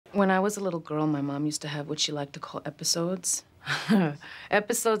When I was a little girl, my mom used to have what she liked to call episodes.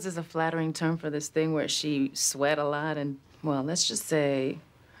 Episodes is a flattering term for this thing where she sweat a lot and, well, let's just say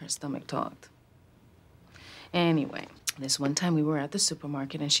her stomach talked. Anyway, this one time we were at the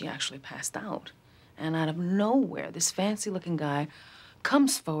supermarket and she actually passed out. And out of nowhere, this fancy-looking guy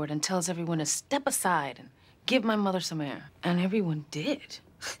comes forward and tells everyone to step aside and give my mother some air. And everyone did.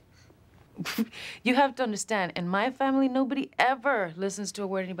 You have to understand, in my family, nobody ever listens to a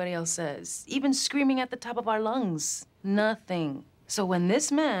word anybody else says, even screaming at the top of our lungs. Nothing. So when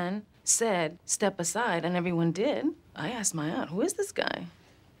this man said, step aside, and everyone did, I asked my aunt, who is this guy?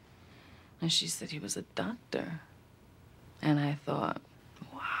 And she said he was a doctor. And I thought,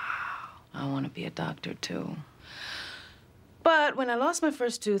 wow, I want to be a doctor too. But when I lost my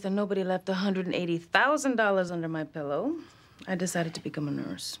first tooth and nobody left $180,000 under my pillow, I decided to become a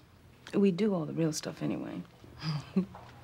nurse. We do all the real stuff anyway.